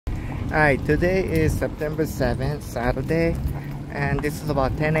Alright, today is September 7th, Saturday, and this is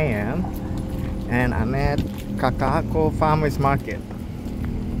about 10 a.m. and I'm at Kaka'ako Farmers Market.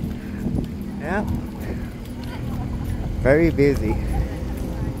 Yeah, very busy.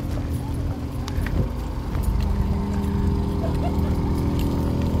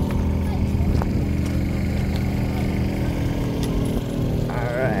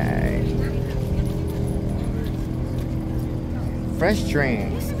 Alright, fresh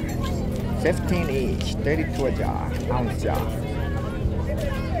drinks. 15 each, 32 a jar, ounce jar.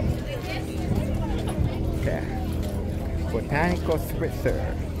 Okay. Botanical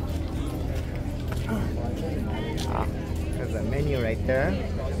spritzer. Ah, there's a menu right there.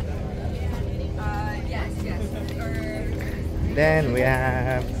 Yes. Then we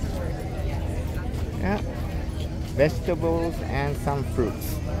have vegetables and some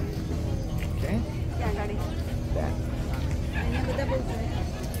fruits. Okay. Yeah, got it. Then And the double.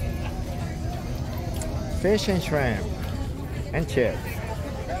 fish and shrimp and chips.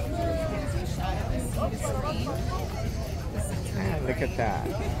 And look at that.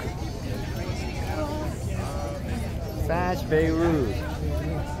 Sash Beirut.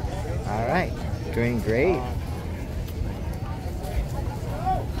 Alright, doing great.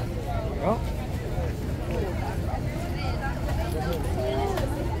 Oh.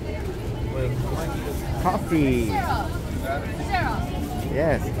 Coffee.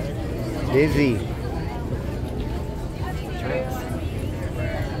 Yes. Busy.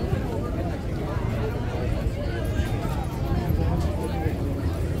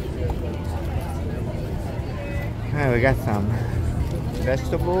 We got some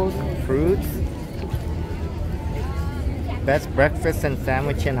vegetables, fruits. Best breakfast and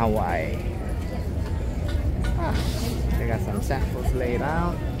sandwich in Hawaii. They got some samples laid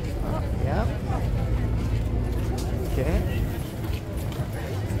out. Yep. Okay.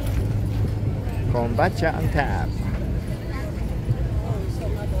 Kombucha on tap.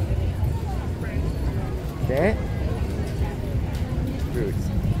 Okay. Fruits.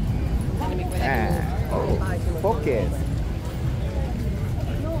 And focus.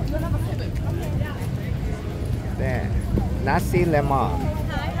 There. Nasi lemak.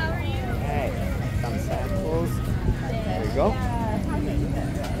 Hi, how are you? Hey, some samples. There we go.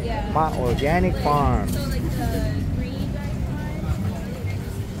 Yeah. My Organic Farms. So like the green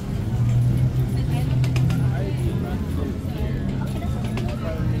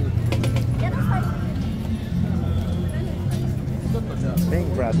Big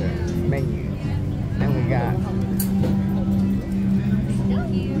Brother menu. And we got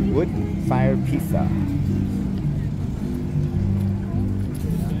wood fire pizza,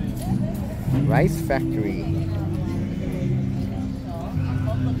 Rice Factory,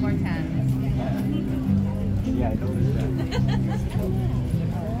 yeah, I noticed that.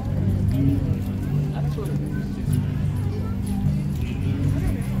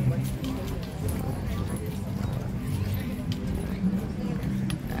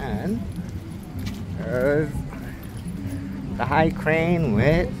 And there's the high crane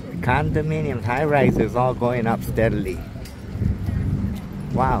with condominiums, high rises all going up steadily.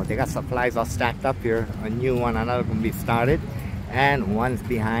 Wow, they got supplies all stacked up here. A new one, another can be started, and one's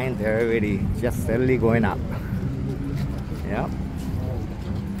behind. They're already just steadily going up. Yep.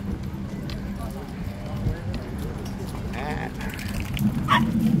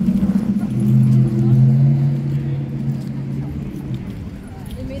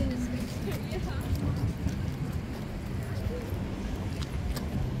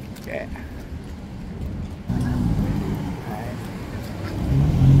 Okay.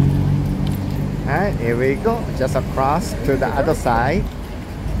 Alright, here we go. Just across to the other side.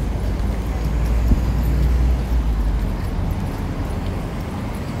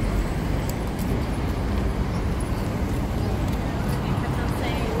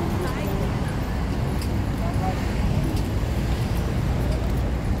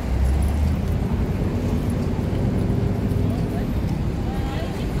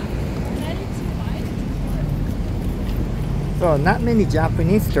 So not many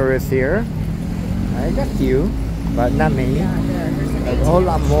Japanese tourists here. I got few, but not many. A whole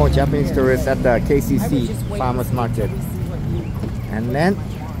lot more Japanese tourists at the KCC Farmers Market. And then,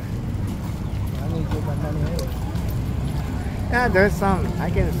 yeah, there's some, I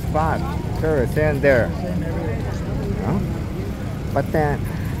can spot tourists here and there. But then,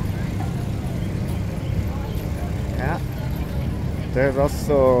 yeah, there's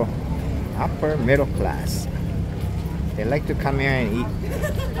also upper middle class. They like to come here and eat.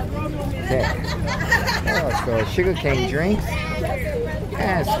 Okay. Oh, so sugarcane drinks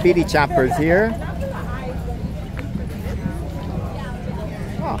and speedy choppers here.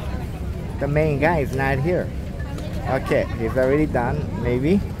 Oh, The main guy is not here. Okay, he's already done,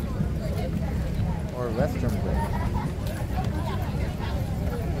 maybe. Or Western bread.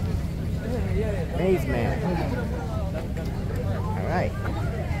 Maze man. Alright.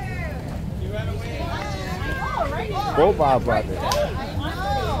 Boba Brothers.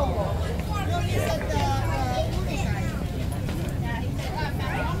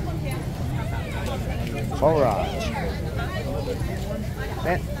 Alright.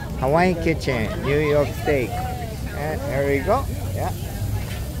 Then Hawaiian Kitchen, New York Steak. And there we go. Yeah.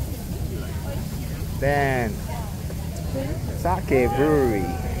 Then Sake Brewery.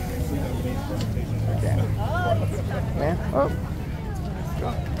 Okay. Then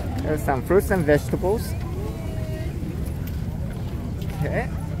there's some fruits and vegetables. Okay.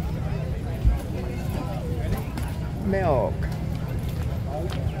 Milk.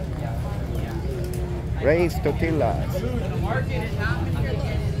 Raised tortillas.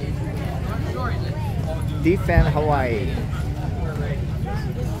 Defend Hawaii.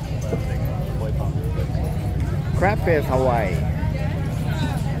 Crab is Hawaii.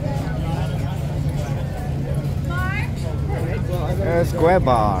 Square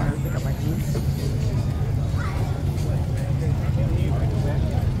bar.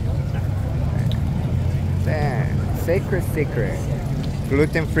 Then Sacred Secret.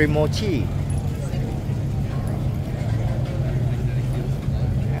 Gluten-free mochi.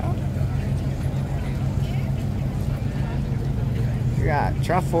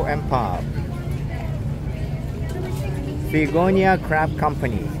 Truffle and Pop. Begonia Crab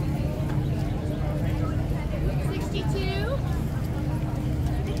Company. 62.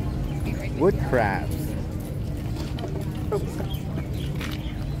 Wood crabs.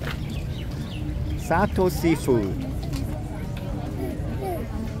 Sato Seafood.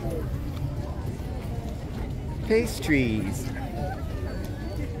 Pastries.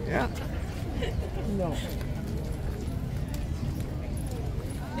 Yeah. No.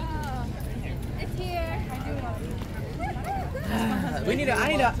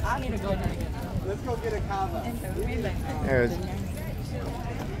 I need to go. Let's go get a kava. There's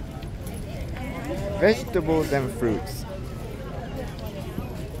vegetables and fruits.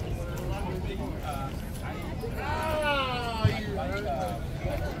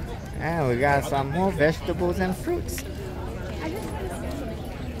 And we got some more vegetables and fruits.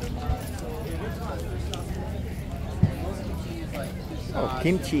 Oh,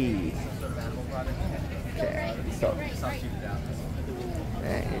 kimchi. Okay, so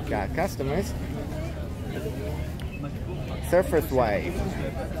you got customers. Surfer's Wife.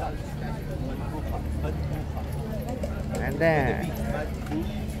 And then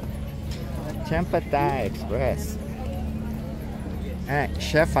Tempt Express. And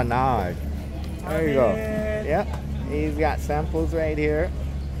Chef Anard. There you go. Yep. He's got samples right here.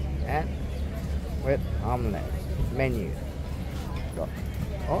 And with omelet. Menu. Go.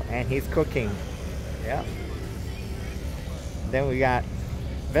 Oh, and he's cooking. Yep. Then we got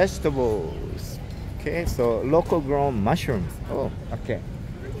vegetables. Okay, so local grown mushrooms. Oh, okay.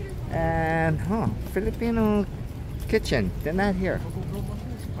 And Filipino kitchen. They're not here.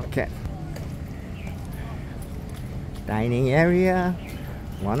 Okay. Dining area.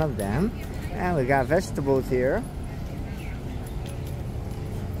 One of them. And we got vegetables here.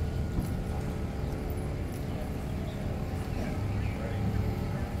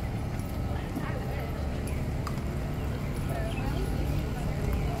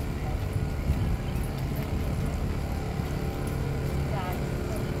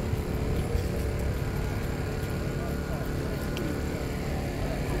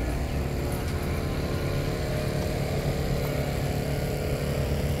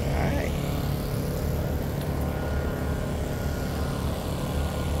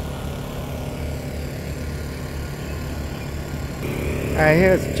 Alright,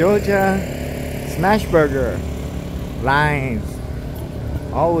 here's Georgia Smash Burger. Lines.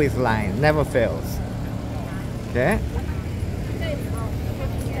 Always lines. Never fails. Okay.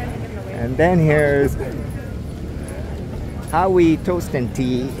 And then here's Hawaii Toast and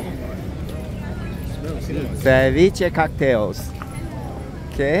Tea. Ceviche cocktails.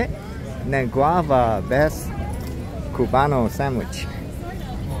 Okay. And then guava best Cubano sandwich.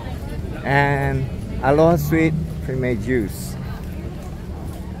 And Aloha Sweet pre-made juice.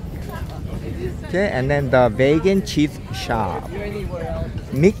 Okay, and then the vegan cheese shop.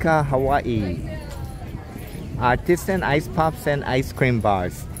 Mika Hawaii. Artisan ice pops and ice cream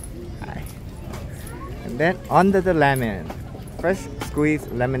bars. And then Under the Lemon. Fresh squeezed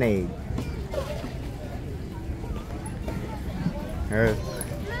lemonade.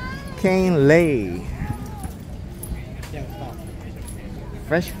 Cane Lay.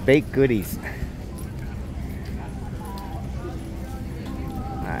 fresh baked goodies.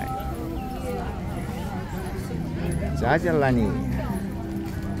 Alright. Jajalani.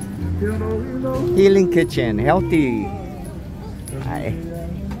 Healing Kitchen, healthy. Alright.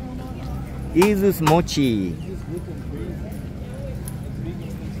 Izu's Mochi.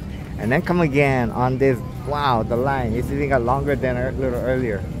 And then come again on this. Wow, the line. It's even got longer than a little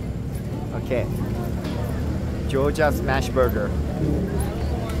earlier. Okay. Georgia Smash Burger.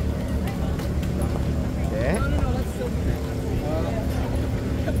 Okay.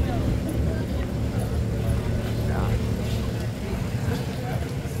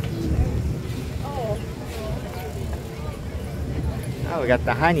 Oh, we got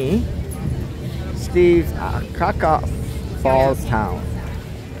the honey. Steve's Kaka'ako Falls Town.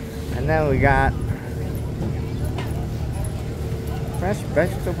 And then we got fresh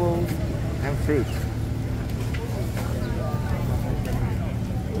vegetables and fruit.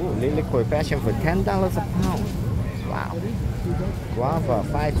 Ooh, lily koi passion for $10 a pound. Wow. Guava,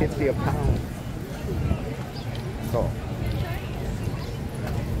 $5.50 a pound. So.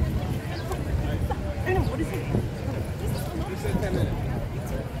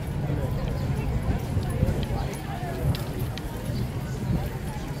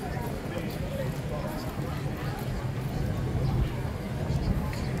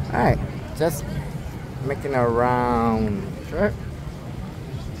 Alright, just making a round trip.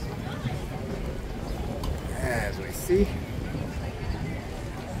 As we see.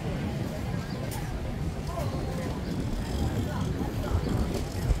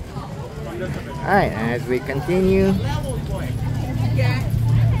 Alright, as we continue.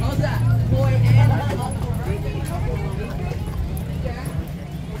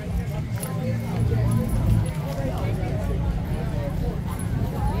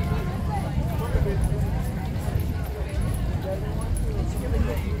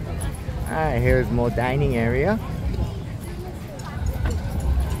 Alright, here's more dining area.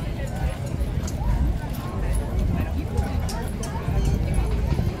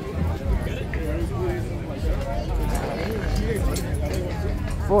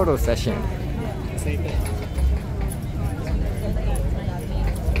 Photo session.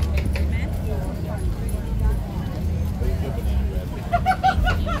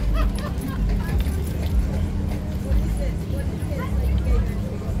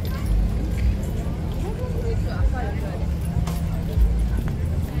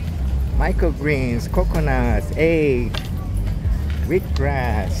 Microgreens, coconuts, eggs,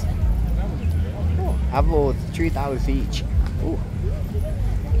 wheatgrass. Oh, apples, $3 each. Ooh.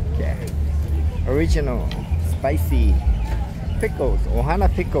 Okay. Original, spicy pickles, Ohana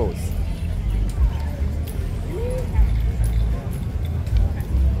pickles.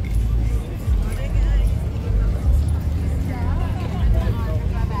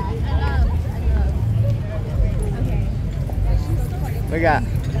 Look at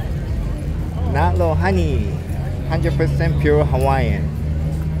Nalo honey, 100% pure Hawaiian.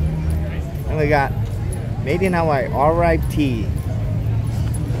 And we got made in Hawaii, all ripe tea.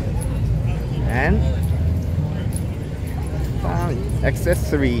 And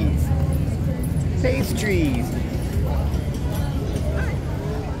accessories, pastries.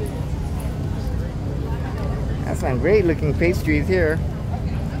 That's some great looking pastries here.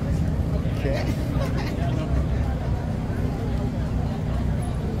 Okay.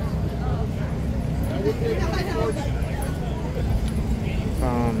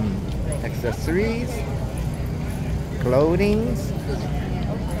 Accessories, clothing,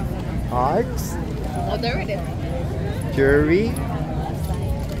 arts, Oh, there it is. jewelry,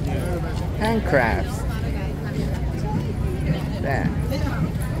 handcrafts. There.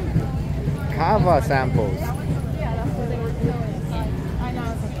 Kava samples.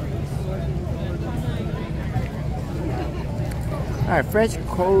 Alright, fresh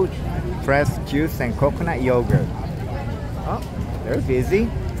cold pressed juice and coconut yogurt. Oh, they're busy.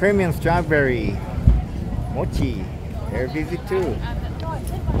 Premium strawberry, mochi, they're busy too.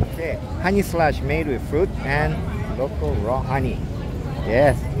 Okay, honey slush made with fruit and local raw honey.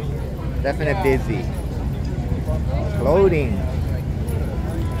 Yes, definitely busy. Clothing,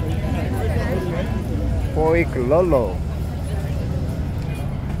 Poik Lolo,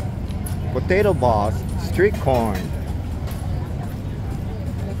 potato balls, street corn.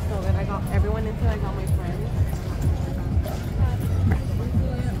 That's so good. I got everyone into it. I got my friends.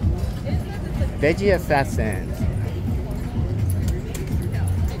 Veggie assassins,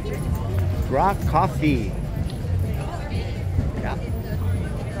 rock coffee. Yeah.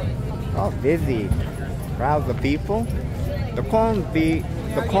 Oh, busy. Crowds of people. The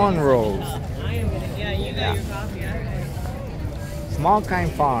corn rolls. Yeah, you got your coffee. small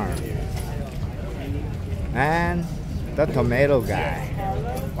kind farm. And the tomato guy.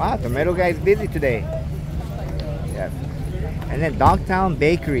 Wow, tomato guy is busy today. Yes. And then Dogtown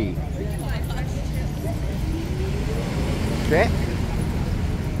Bakery. Okay.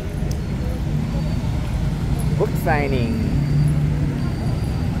 Book signing.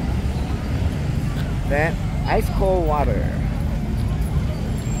 Then ice cold water.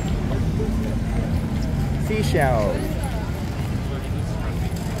 Seashells.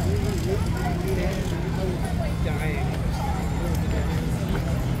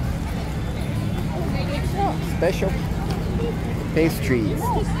 Special pastries.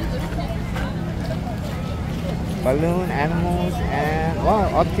 Balloon animals and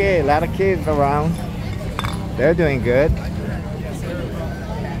wow, okay, a lot of kids around. They're doing good.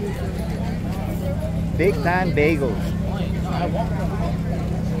 Big time bagels.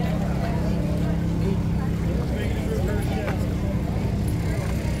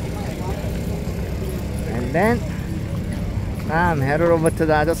 And then now I'm headed over to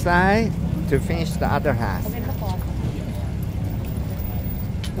the other side to finish the other half.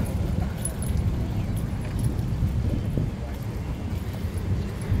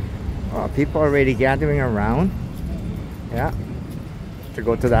 Oh, people are already gathering around, yeah, to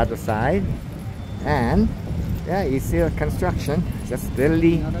go to the other side. And yeah, you see the construction just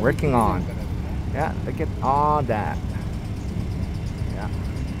steadily working on. Yeah, look at all that. Yeah,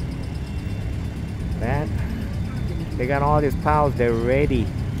 then they got all these piles. They're ready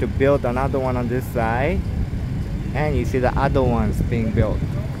to build another one on this side, and you see the other ones being built.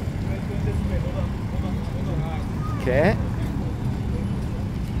 Okay.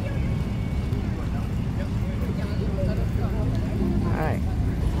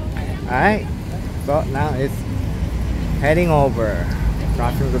 Alright, so now it's heading over,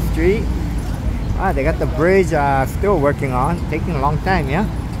 crossing the street. Ah, they got the bridge still working on, taking a long time, yeah?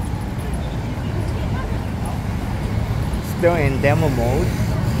 Still in demo mode.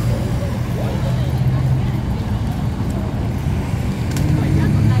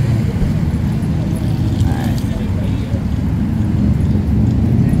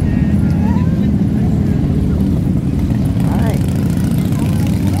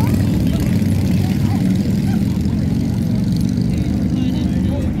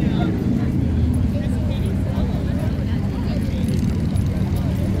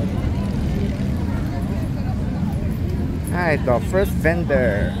 The first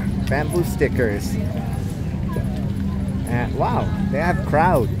vendor, bamboo stickers, and wow, they have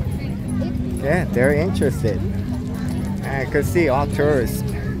crowd. Yeah, they're interested. I could see all tourists.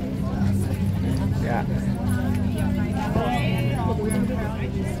 Yeah.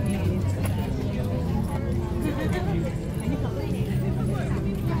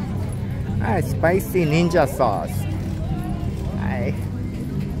 Alright, spicy ninja sauce. Alright.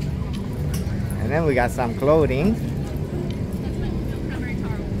 And then we got some clothing.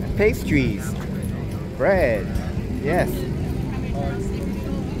 Pastries, bread, yes,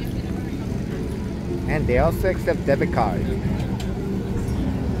 and they also accept debit card.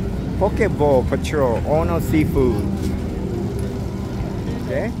 Poke Bowl Patrol, Ono Seafood.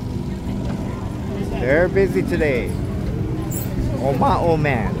 Okay, they're busy today. Oh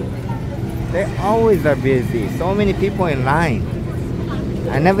man, they always are busy. So many people in line.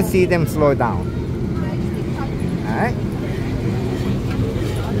 I never see them slow down. All right.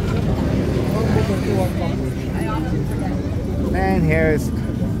 And here's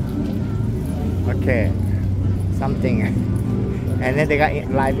okay, something, and then they got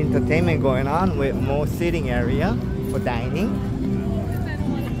live entertainment going on with more sitting area for dining.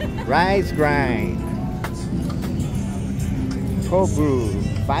 Rice grind, cold brew,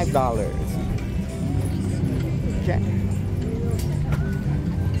 $5. Okay.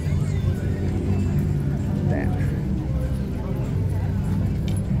 Then.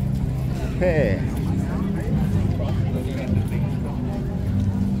 Okay.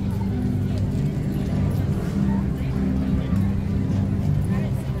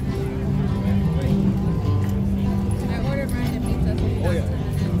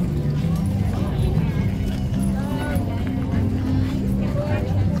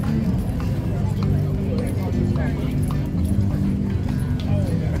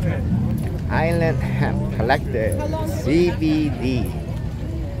 Island Hemp Collective, CBD.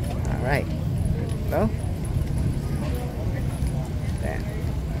 All right. So, then.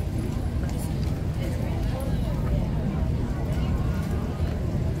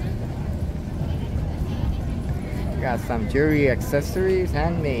 Got some jewelry accessories,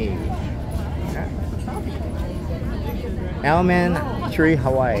 handmade. Yeah. Elman Tree,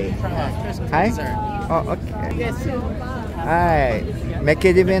 Hawaii. Hi. Oh, okay. Alright, make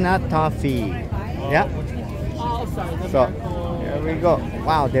it even a toffee. Yeah. So here we go.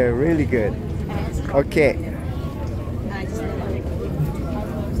 Wow, they're really good. Okay.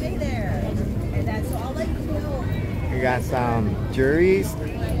 Stay there. And that's all I know. We got some juries,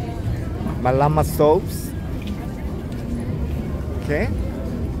 malama soaps. Okay.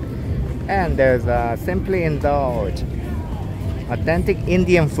 And there's Simply Indulge, authentic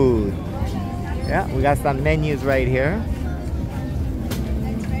Indian food. Yeah, we got some menus right here.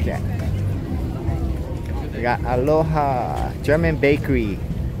 Okay. We got Aloha German Bakery.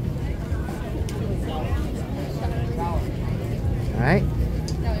 Alright.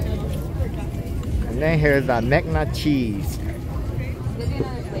 And then here's the Magna cheese.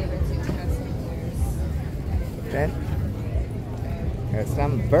 Then there's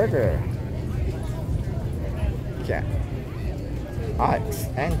some burger. Okay. Ox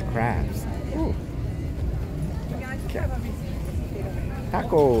and crabs. Ooh. Okay.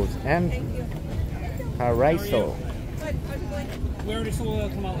 Tacos and chorizo. We already saw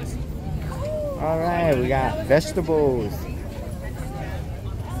tamales. Alright, we got vegetables.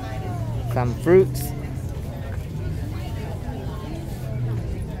 Some fruits.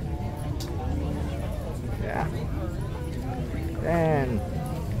 Yeah. Then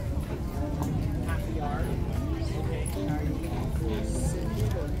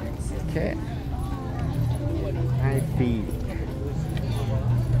okay. I feed.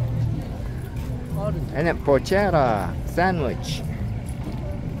 And then porchetta sandwich.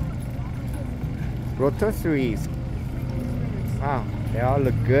 Rotisseries. Wow, they all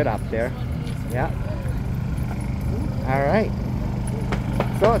look good up there. Yeah. Alright.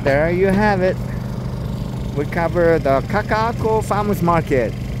 So there you have it. We cover the Kaka'ako Farmers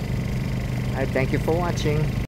Market. I thank you for watching.